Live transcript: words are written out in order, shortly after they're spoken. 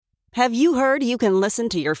Have you heard you can listen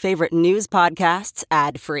to your favorite news podcasts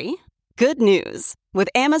ad-free? Good news. With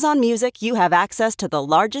Amazon Music, you have access to the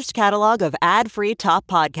largest catalog of ad-free top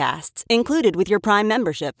podcasts included with your Prime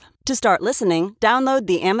membership. To start listening, download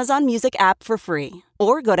the Amazon Music app for free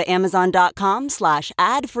or go to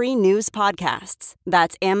amazon.com/ad-free news podcasts.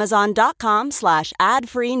 That's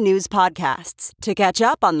amazon.com/ad-free news podcasts to catch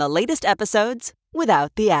up on the latest episodes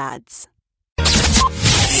without the ads.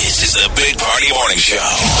 This is the Big Party Morning Show.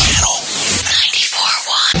 Channel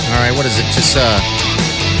 94.1. All right, what is it? Just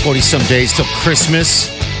 40-some days till Christmas.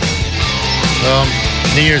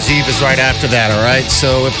 New Year's Eve is right after that, all right?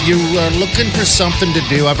 So if you are looking for something to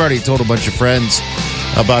do, I've already told a bunch of friends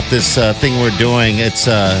about this thing we're doing. It's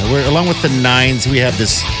we're along with the Nines, we have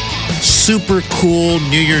this super cool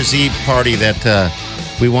New Year's Eve party that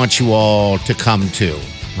we want you all to come to,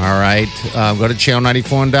 all right? Go to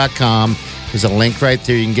channel94.com. There's a link right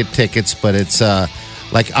there. You can get tickets, but it's I'll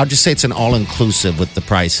just say it's an all-inclusive with the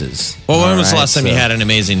prices. Well, when was the last time you had an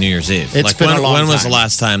amazing New Year's Eve? It's been a long time. When was the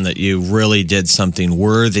last time that you really did something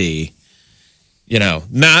worthy? You know,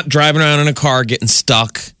 not driving around in a car getting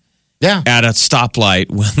stuck at a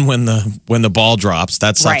stoplight when the ball drops.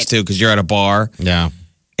 That sucks too because you're at a bar. Yeah.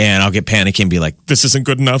 And I'll get panicky and be like, this isn't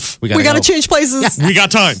good enough. We got to change places. We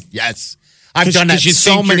got time. Yes. I've done that so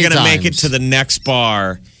so many you're times. going to make it to the next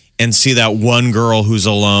bar and see that one girl who's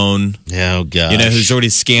alone. Oh, gosh. You know, who's already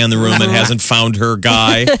scanned the room and hasn't found her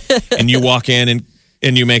guy. And you walk in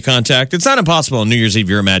and you make contact. It's not impossible on New Year's Eve.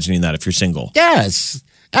 You're imagining that if you're single. Yes.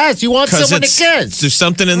 Yes, you want someone to kiss. There's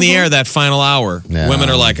something in the air that final hour. Yeah.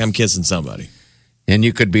 Women are like, I'm kissing somebody. And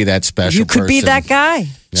you could be that special You could be that guy. Yeah.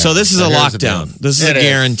 So this is a Here's lockdown. the deal. This is a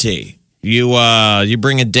guarantee. You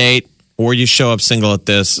bring a date or you show up single at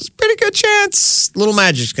this. It's a pretty good chance. A little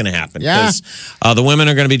magic's going to happen. Yeah. The women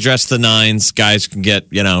are going to be dressed to the nines. Guys can get,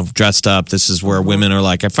 dressed up. This is where women are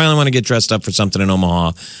like, I finally want to get dressed up for something in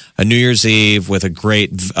Omaha. A New Year's Eve with a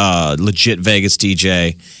great, legit Vegas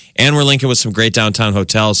DJ. And we're linking with some great downtown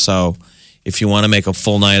hotels. So if you want to make a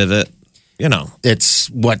full night of it,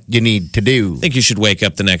 it's what you need to do. I think you should wake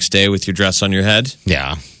up the next day with your dress on your head.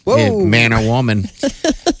 Yeah. Whoa. Man or woman,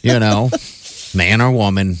 man or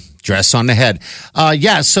woman, dress on the head.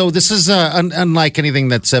 So this is unlike anything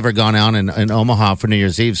that's ever gone on in Omaha for New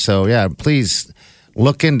Year's Eve. So, yeah, please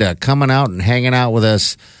look into coming out and hanging out with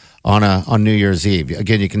us on New Year's Eve.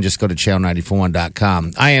 Again, you can just go to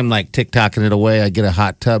channel941.com. I am TikToking it away. I get a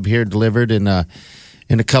hot tub here delivered in a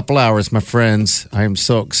couple hours, my friends. I am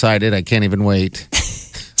so excited. I can't even wait.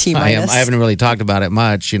 I haven't really talked about it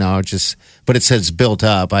much, but it says built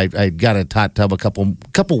up. I got a hot tub a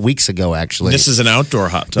couple weeks ago, actually. This is an outdoor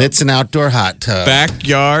hot tub. It's an outdoor hot tub.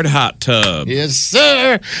 Backyard hot tub. Yes,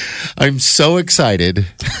 sir. I'm so excited.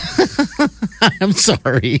 I'm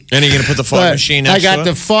sorry. And are you going to put the fog machine next to it? I got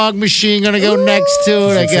the fog machine going to go next to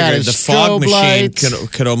it. I got the fog machine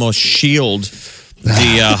could almost shield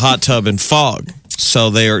the hot tub in fog. So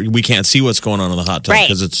we can't see what's going on in the hot tub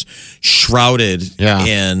because it's shrouded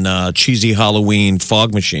in cheesy Halloween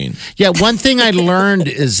fog machine. Yeah, one thing I learned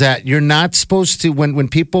is that you're not supposed to, when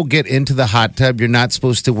people get into the hot tub, you're not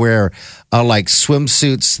supposed to wear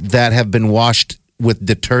swimsuits that have been washed with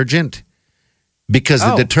detergent because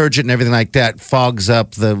the detergent and everything like that fogs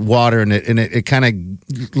up the water and it kind of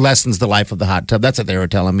lessens the life of the hot tub. That's what they were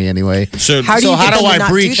telling me anyway. So how do I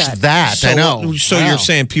breach that? So I know. You're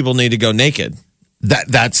saying people need to go naked?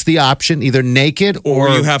 That's the option, either naked or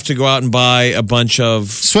you have to go out and buy a bunch of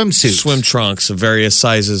swimsuits, swim trunks of various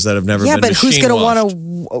sizes that have never been but who's going to want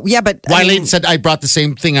to? Yeah, but Wileen said I brought the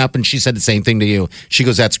same thing up, and she said the same thing to you. She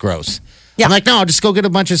goes, "That's gross." Yeah. I'm like, no, I'll just go get a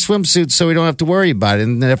bunch of swimsuits so we don't have to worry about it.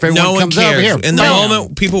 And then if everyone comes over here, in the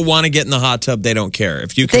moment people want to get in the hot tub, they don't care.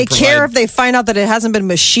 If you can they care if they find out that it hasn't been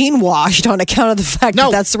machine washed on account of the fact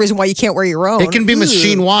that that's the reason why you can't wear your own. It can be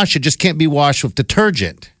machine washed; it just can't be washed with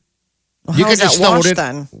detergent. Well, you can just throw it in.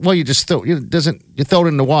 Then? Well, you just throw you throw it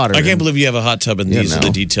in the water. I can't believe you have a hot tub and these are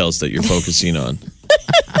the details that you're focusing on.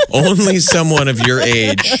 Only someone of your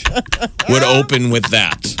age would open with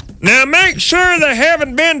that. Now make sure they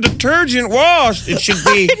haven't been detergent washed. It should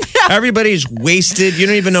be everybody's wasted. You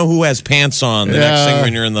don't even know who has pants on the next thing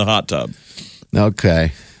when you're in the hot tub.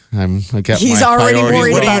 Okay. He's already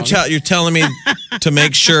worried about it. You're telling me to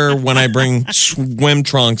make sure when I bring swim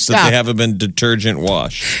trunks that they haven't been detergent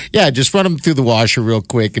washed. Yeah, just run them through the washer real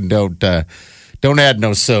quick and don't add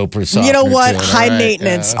no soap or softener. You know what? To it, high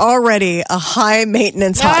maintenance. Already a high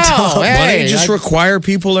maintenance hot tub. Why don't you just require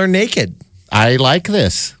people are naked? I like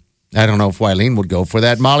this. I don't know if Wileen would go for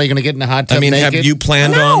that. Molly, going to get in the hot tub I mean, naked? have you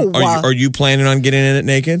planned on? Are you planning on getting in it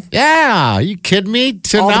naked? Yeah. Are you kidding me?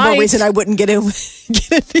 Tonight? All the more reason I wouldn't get in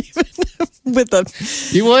even with a...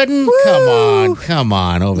 You wouldn't? Woo. Come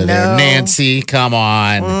on over there. Nancy, come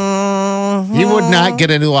on. Mm-hmm. You would not get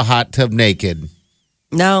into a hot tub naked.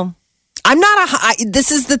 No. I'm not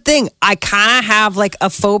this is the thing. I kind of have like a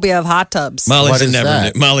phobia of hot tubs. Molly's a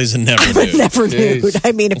never nude. Never nude.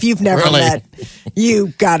 I mean, if you've never met, you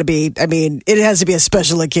got to be. I mean, it has to be a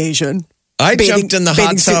special occasion. I jumped in the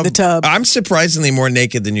hot tub. I'm surprisingly more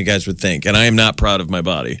naked than you guys would think, and I am not proud of my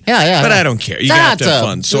body. Yeah. But I don't care. You got to have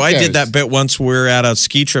fun. So I did that bit once. We were at a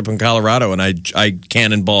ski trip in Colorado, and I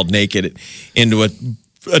cannonballed naked into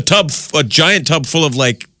a giant tub full of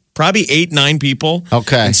like probably 8-9 people.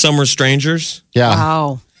 Okay. And some were strangers. Yeah.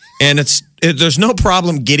 Wow. And there's no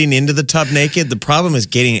problem getting into the tub naked. The problem is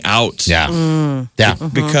getting out. Yeah. Yeah.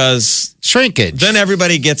 Because shrinkage. Then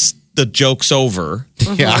everybody gets the joke's over.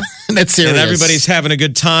 Yeah. That's serious. And everybody's having a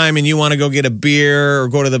good time and you want to go get a beer or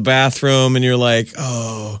go to the bathroom and you're like,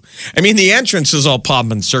 oh. I mean, the entrance is all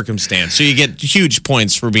pomp and circumstance. So you get huge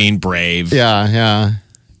points for being brave. Yeah.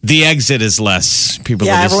 The exit is less. People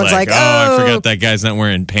are just everyone's like, I forgot that guy's not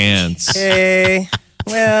wearing pants. Hey,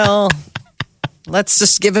 well, let's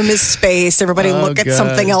just give him his space. Everybody look at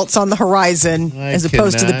something else on the horizon as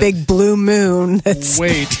opposed to the big blue moon. That's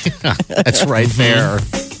right there.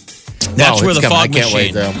 That's where the fog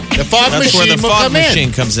machine. That's where the fog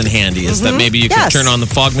machine comes in handy. Is that maybe you can turn on the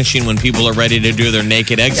fog machine when people are ready to do their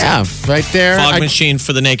naked exit? Yeah, right there. Fog machine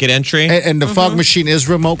for the naked entry. And the fog machine is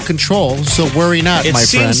remote control, so worry not, my friend. It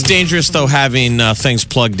seems dangerous though having things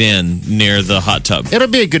plugged in near the hot tub. It'll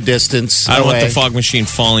be a good distance. I don't want the fog machine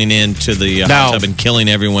falling into the hot tub and killing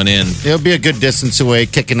everyone in. It'll be a good distance away,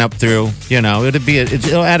 kicking up through. You know,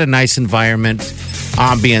 it'll add a nice environment.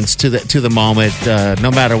 Ambience to the moment,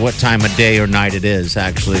 no matter what time of day or night it is,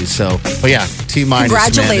 actually. So, but yeah, T-minus.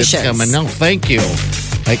 Congratulations. Man, no, thank you.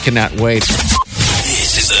 I cannot wait.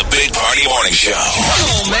 This is the Big Party Morning Show. Come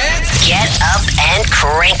on, man. Get up and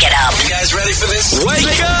crank it up. You guys ready for this?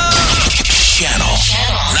 Wake up! Channel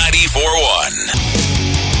 94.1.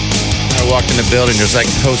 I walked in the building, there's like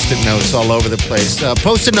Post-it notes all over the place.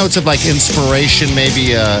 Post-it notes of like inspiration,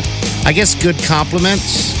 maybe, I guess, good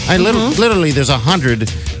compliments. Literally, there's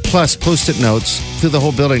 100+ Post-it notes through the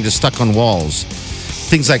whole building just stuck on walls.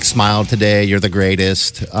 Things like smile today, you're the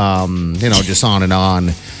greatest, just on and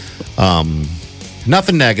on.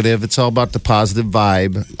 Nothing negative. It's all about the positive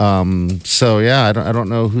vibe. So, yeah, I don't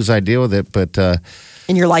know whose idea with it, but...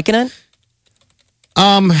 and you're liking it?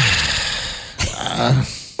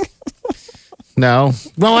 No.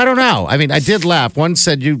 Well, I don't know. I mean, I did laugh. One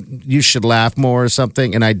said you should laugh more or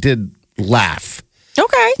something, and I did laugh.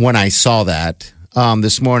 Okay. When I saw that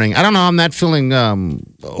this morning. I don't know. I'm not feeling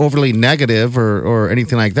overly negative or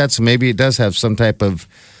anything like that. So maybe it does have some type of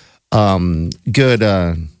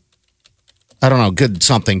good, good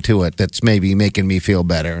something to it that's maybe making me feel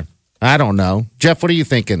better. I don't know. Jeff, what are you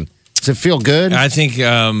thinking? Does it feel good? I think...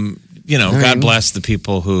 God bless the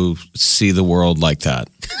people who see the world like that.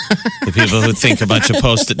 The people who think a bunch of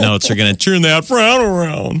Post-it notes are going to turn that frown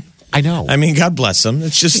around. I know. I mean, God bless them.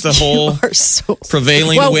 It's just the whole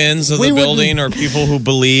prevailing winds of the building or people who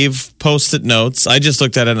believe Post-it notes. I just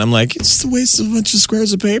looked at it and I'm like, it's just a waste of a bunch of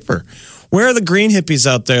squares of paper. Where are the green hippies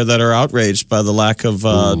out there that are outraged by the lack of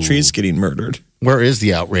trees getting murdered? Where is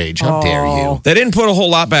the outrage? How dare you? They didn't put a whole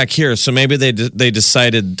lot back here, so maybe they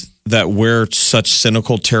decided that we're such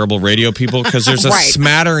cynical, terrible radio people because there's a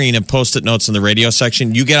smattering of Post-it notes in the radio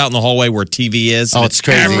section. You get out in the hallway where TV is. Oh, it's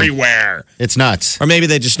crazy. Everywhere. It's nuts. Or maybe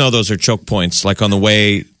they just know those are choke points, like on the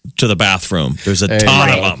way to the bathroom. There's a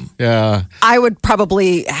ton of them. Yeah. I would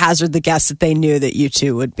probably hazard the guess that they knew that you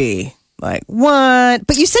two would be like, what?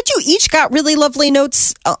 But you said you each got really lovely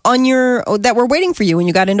notes on that were waiting for you when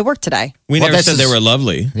you got into work today. We never said they were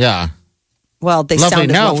lovely. Yeah. Well, they lovely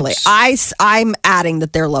sounded notes. lovely. I'm adding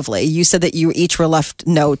that they're lovely. You said that you each were left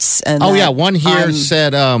notes. And one here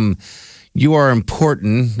said, you are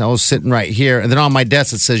important. I was sitting right here. And then on my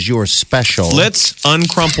desk, it says you are special. Let's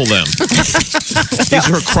uncrumple them.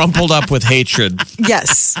 These were crumpled up with hatred.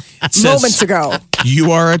 Yes. Moments ago.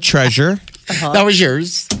 You are a treasure. That was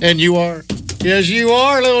yours. And you are. Yes, you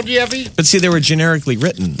are, little Jeffy. But see, they were generically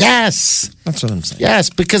written. Yes. That's what I'm saying.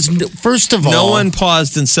 Yes, because first of all... No one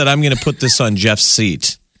paused and said, I'm going to put this on Jeff's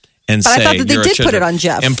seat. And but say, I thought that they did put it on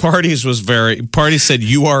Jeff. And Parties said,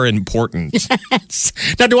 you are important. Yes.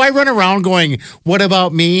 Now, do I run around going, what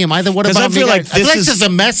about me? Am I the what about me? I feel like there's a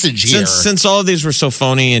message here. Since all of these were so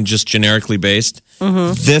phony and just generically based,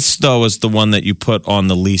 This, though, is the one that you put on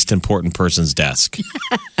the least important person's desk.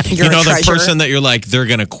 You're you know, a the treasure. person that you're like, they're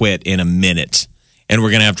going to quit in a minute. And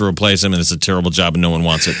we're going to have to replace them, and it's a terrible job, and no one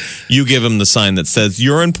wants it. You give them the sign that says,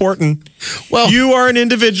 you're important. Well- you are an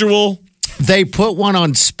individual. They put one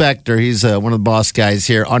on Spectre. He's one of the boss guys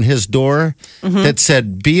here on his door that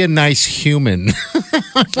said, "Be a nice human."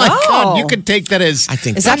 God, you could take that as I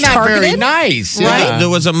think Is that not very targeted? nice. Right? Yeah. There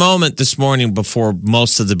was a moment this morning before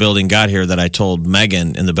most of the building got here that I told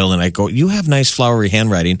Megan in the building, I go, you have nice flowery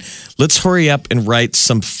handwriting. Let's hurry up and write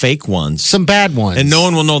some fake ones. Some bad ones, And no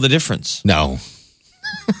one will know the difference. No,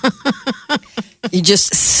 You're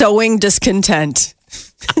just sowing discontent.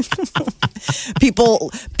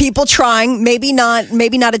 people trying, maybe not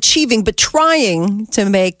achieving, but trying to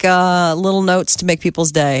make little notes to make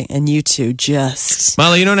people's day, and you two just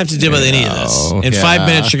Molly, you don't have to deal with any of this. In 5 yeah.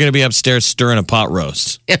 minutes, you're going to be upstairs stirring a pot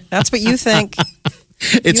roast. that's what you think.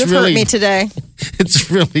 it's You've really hurt me today. it's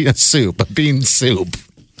really a soup, a bean soup.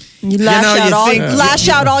 You lash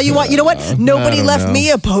out all you want. You know what? Nobody left know.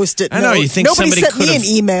 me a Post-it note. I know, you think nobody somebody sent me could an have-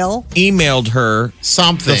 email. Emailed her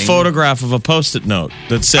Something. the photograph of a Post-it note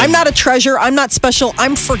that said, I'm not a treasure. I'm not special.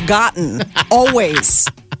 I'm forgotten. Always.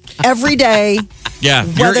 Every day, yeah,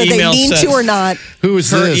 your whether they email mean says, to or not. Who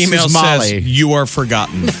is Her this? email Who's says, Molly? you are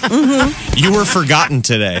forgotten. You were forgotten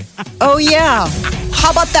today. Oh, yeah.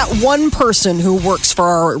 How about that one person who works for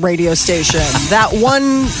our radio station? That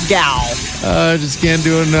one gal. I just can't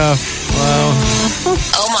do enough. Wow.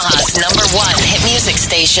 Omaha's #1 hit music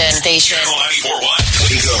station. Channel 94.1.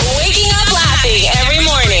 Wake up. Waking up laughing every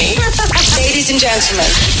morning. Ladies and gentlemen,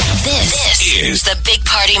 this is the Big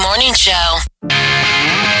Party Morning Show.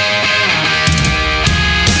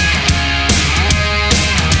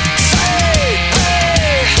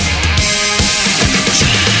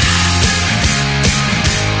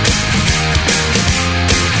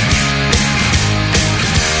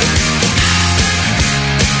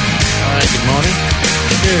 All right, good morning.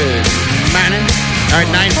 Good morning. All right,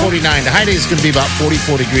 9:49. The high day is going to be about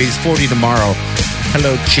 44 degrees, 40 tomorrow.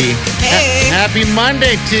 Hello, Chi. Hey. Happy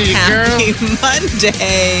Monday to you, girl. Happy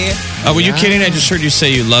Monday. Oh, were you kidding? I just heard you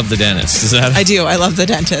say you love the dentist. Is that? I do. I love the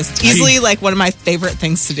dentist. Easily like one of my favorite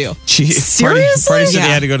things to do. Seriously? Party said he Yeah.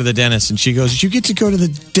 had to go to the dentist, and she goes, "You get to go to the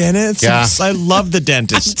dentist? Yeah. I love the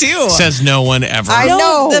dentist." I do. Says no one ever. I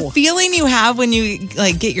know. The feeling you have when you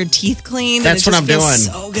like get your teeth cleaned. That's and what it just I'm feels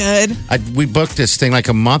doing. So good. We booked this thing like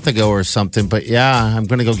a month ago or something, but yeah, I'm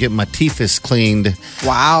going to go get my teeth cleaned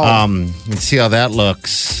Wow. and see how that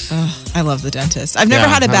looks. I love the dentist. I've never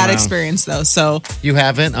Yeah, had a I bad know. experience though. So You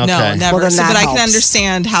haven't? Okay. no, never. Well, then So, that but I can helps.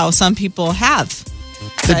 understand how some people have.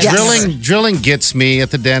 The Yes. drilling gets me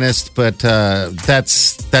at the dentist, but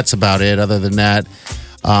that's about it. Other than that,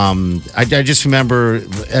 I just remember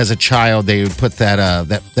as a child they would put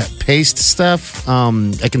that paste stuff.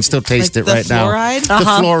 I can still taste Like it the right now. fluoride? The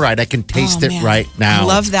fluoride, I can taste Oh, it man. right now. I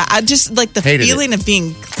love that. I just like the Hated feeling of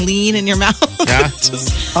being clean in your mouth. Yeah.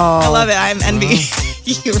 I love it. I'm envying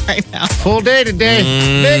you right now. Full day today,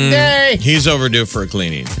 big day. He's overdue for a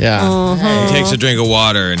cleaning. Yeah. He takes a drink of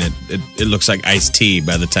water, and it looks like iced tea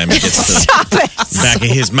by the time it gets to Stop it. the back of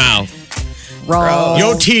his mouth. Gross.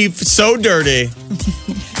 Your teeth so dirty.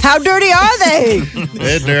 How dirty are they?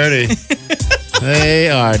 They're dirty. They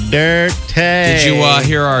are dirty. Did you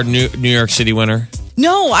hear our New York City winner?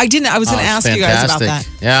 No, I didn't. I was going to Oh, ask it's you guys about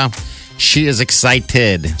fantastic. that. Yeah. She is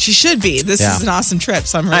excited. She should be. This Yeah. is an awesome trip,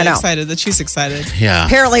 so I'm I really know. excited that she's excited. Yeah.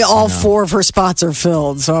 Apparently, all 4 of her spots are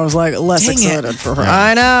filled. So I was like less Dang it. excited for her.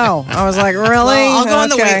 I know. I was like, really? Well, I'll go on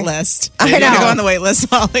the Okay. wait list. I You're gonna know. go on the wait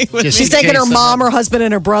list, Molly. With Just me. She's taking her case mom, her husband,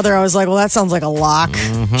 and her brother. I was like, well, that sounds like a lock.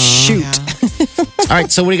 Mm-hmm. Shoot. All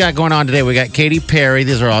right, so what do you got going on today? We got Katy Perry.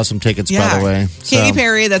 These are awesome tickets, by the way. Katy So-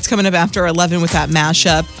 Perry, that's coming up after 11 with that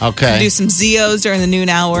mashup. Okay. We'll do some Zios during the noon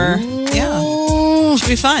hour. Yeah. Should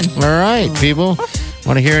be fun. All right, people.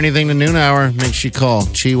 Want to hear anything the noon hour? Make sure you call.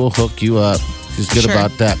 Chi will hook you up. She's good Sure.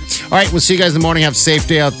 about that. All right, we'll see you guys in the morning. Have a safe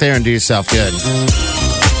day out there and do yourself good.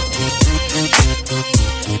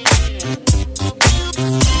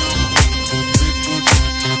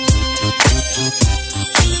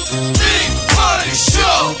 Big Party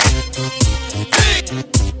Show. Big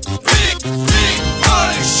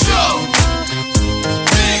Party Show.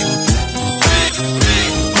 Big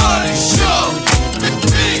Party Show.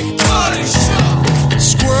 Big Party Show.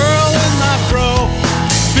 Squirrel in my fro.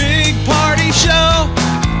 Big party show.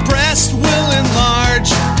 Breast will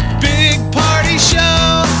enlarge. Big party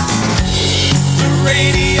show. The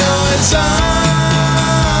radio is on.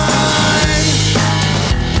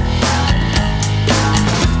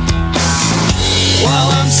 While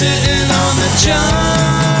I'm sitting on the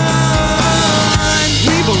john.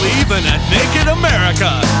 We believe in a naked make it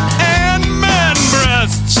America. And man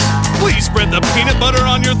breasts. Please spread the peanut butter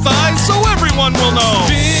on your thighs so everyone will know.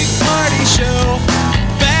 Big party show.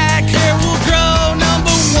 Back hair will grow.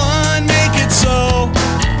 Number one, make it so.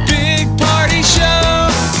 Big party show.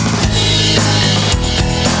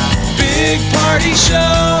 Big party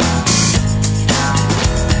show.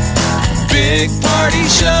 Big party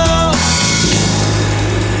show.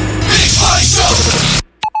 Big Party Show.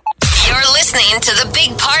 You're listening to the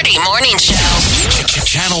Big Party Morning Show.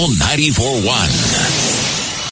 Channel 94.1.